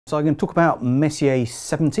So I'm going to talk about Messier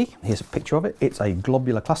 70. Here's a picture of it. It's a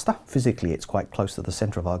globular cluster. Physically, it's quite close to the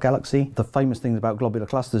centre of our galaxy. The famous thing about globular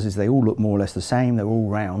clusters is they all look more or less the same. They're all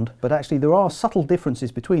round. But actually, there are subtle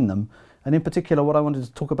differences between them. And in particular, what I wanted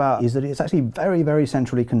to talk about is that it's actually very, very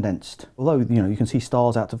centrally condensed. Although, you can see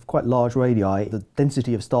stars out of quite large radii, the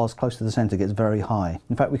density of stars close to the centre gets very high.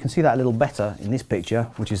 In fact, we can see that a little better in this picture,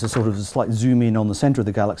 which is a sort of a slight zoom in on the centre of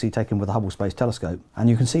the galaxy taken with the Hubble Space Telescope. And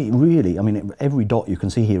you can see really, every dot you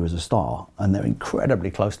can see here is a star, and they're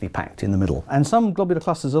incredibly closely packed in the middle. And some globular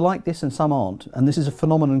clusters are like this and some aren't. And this is a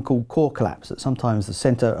phenomenon called core collapse, that sometimes the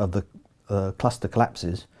centre of the cluster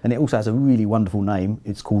collapses, and it also has a really wonderful name.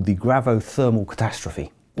 It's called the Gravothermal Catastrophe.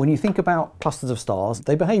 When you think about clusters of stars,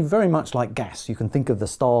 they behave very much like gas. You can think of the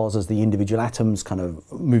stars as the individual atoms kind of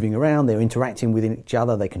moving around, they're interacting with each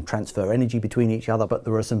other, they can transfer energy between each other, but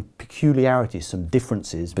there are some peculiarities, some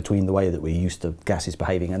differences between the way that we're used to gases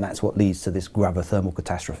behaving, and that's what leads to this gravothermal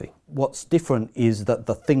catastrophe. What's different is that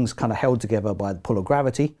the thing's kind of held together by the pull of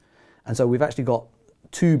gravity, and so we've actually got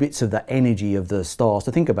two bits of the energy of the stars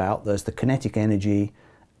to think about. There's the kinetic energy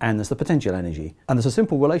and there's the potential energy. And there's a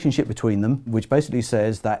simple relationship between them, which basically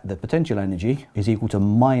says that the potential energy is equal to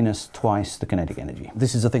minus twice the kinetic energy.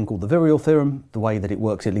 This is a thing called the virial theorem. The way that it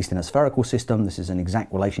works, at least in a spherical system, this is an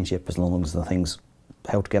exact relationship as long as the thing's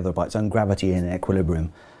held together by its own gravity in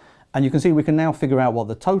equilibrium. And you can see we can now figure out what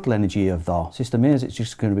the total energy of the system is. It's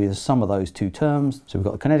just going to be the sum of those two terms. So we've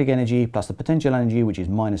got the kinetic energy plus the potential energy, which is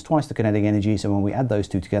minus twice the kinetic energy. So when we add those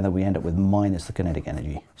two together, we end up with minus the kinetic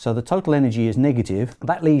energy. So the total energy is negative.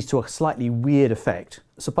 That leads to a slightly weird effect.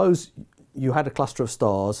 Suppose you had a cluster of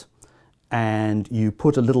stars and you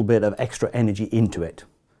put a little bit of extra energy into it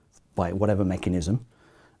by whatever mechanism.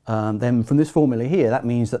 Then from this formula here, that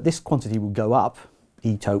means that this quantity will go up.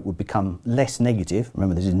 E tote would become less negative.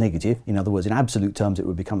 Remember, this is negative. In other words, in absolute terms, it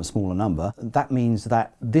would become a smaller number. That means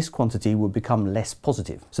that this quantity would become less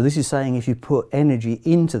positive. So this is saying if you put energy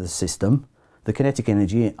into the system, the kinetic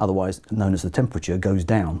energy, otherwise known as the temperature, goes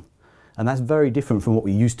down. And that's very different from what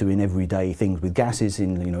we're used to in everyday things with gases.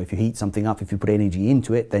 If you heat something up, if you put energy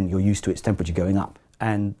into it, then you're used to its temperature going up.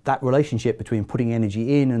 And that relationship between putting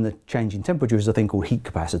energy in and the change in temperature is a thing called heat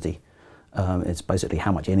capacity. It's basically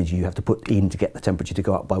how much energy you have to put in to get the temperature to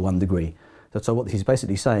go up by 1 degree. So what this is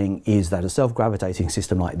basically saying is that a self-gravitating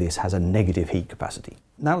system like this has a negative heat capacity.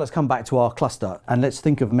 Now let's come back to our cluster and let's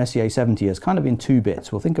think of Messier 70 as kind of in two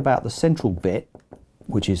bits. We'll think about the central bit,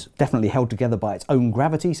 which is definitely held together by its own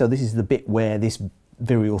gravity. So this is the bit where this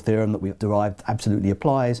virial theorem that we've derived absolutely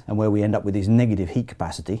applies and where we end up with this negative heat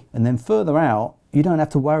capacity. And then further out, you don't have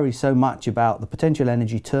to worry so much about the potential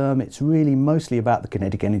energy term. It's really mostly about the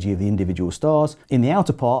kinetic energy of the individual stars. In the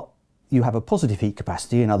outer part, you have a positive heat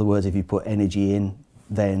capacity. In other words, if you put energy in,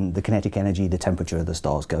 then the kinetic energy, the temperature of the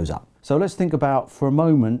stars goes up. So let's think about for a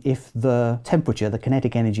moment if the temperature, the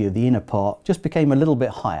kinetic energy of the inner part just became a little bit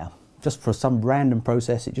higher. Just for some random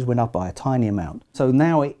process, it just went up by a tiny amount. So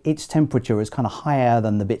now its temperature is kind of higher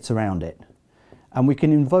than the bits around it. And we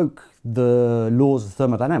can invoke the laws of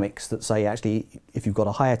thermodynamics that say actually if you've got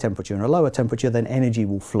a higher temperature and a lower temperature, then energy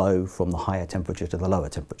will flow from the higher temperature to the lower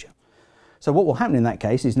temperature. So what will happen in that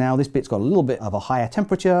case is now this bit's got a little bit of a higher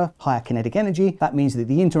temperature, higher kinetic energy. That means that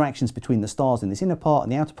the interactions between the stars in this inner part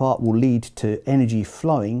and the outer part will lead to energy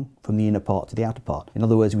flowing from the inner part to the outer part. In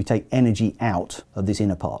other words, we take energy out of this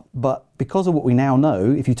inner part. But because of what we now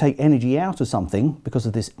know, if you take energy out of something, because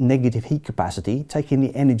of this negative heat capacity, taking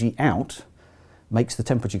the energy out makes the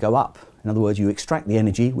temperature go up. In other words, you extract the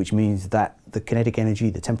energy, which means that the kinetic energy,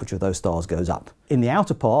 the temperature of those stars goes up. In the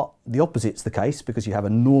outer part, the opposite's the case because you have a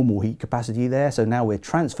normal heat capacity there. So now we're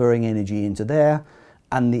transferring energy into there,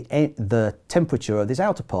 and the temperature of this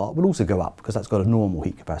outer part will also go up because that's got a normal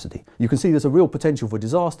heat capacity. You can see there's a real potential for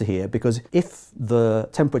disaster here because if the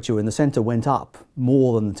temperature in the center went up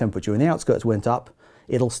more than the temperature in the outskirts went up,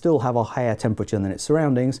 it'll still have a higher temperature than its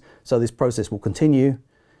surroundings. So this process will continue.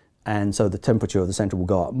 And so the temperature of the center will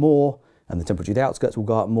go up more and the temperature of the outskirts will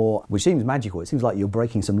go up more, which seems magical. It seems like you're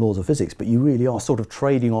breaking some laws of physics, but you really are sort of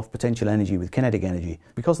trading off potential energy with kinetic energy.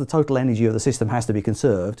 Because the total energy of the system has to be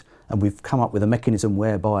conserved, and we've come up with a mechanism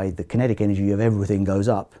whereby the kinetic energy of everything goes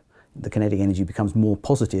up, the kinetic energy becomes more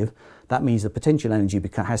positive, that means the potential energy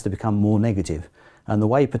has to become more negative. And the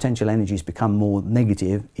way potential energies become more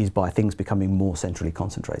negative is by things becoming more centrally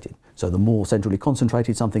concentrated. So the more centrally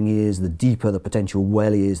concentrated something is, the deeper the potential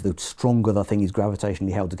well is, the stronger the thing is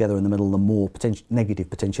gravitationally held together in the middle, the more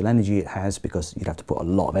negative potential energy it has because you'd have to put a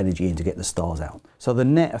lot of energy in to get the stars out. So the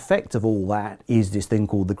net effect of all that is this thing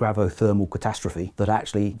called the gravothermal catastrophe, that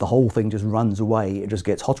actually the whole thing just runs away, it just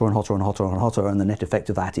gets hotter and hotter and hotter and hotter, and the net effect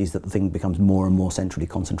of that is that the thing becomes more and more centrally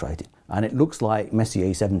concentrated. And it looks like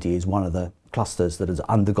Messier 70 is one of the clusters that has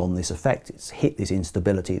undergone this effect. It's hit this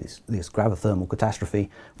instability, this gravothermal catastrophe,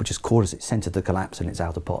 which has caused its centre to collapse and its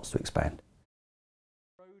outer parts to expand.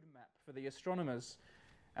 Roadmap for the astronomers.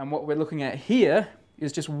 And what we're looking at here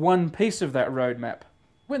is just one piece of that roadmap.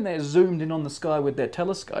 When they're zoomed in on the sky with their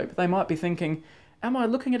telescope, they might be thinking, am I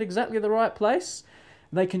looking at exactly the right place?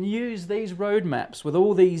 They can use these roadmaps with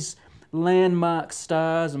all these landmark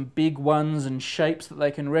stars and big ones and shapes that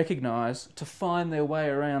they can recognise to find their way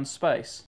around space.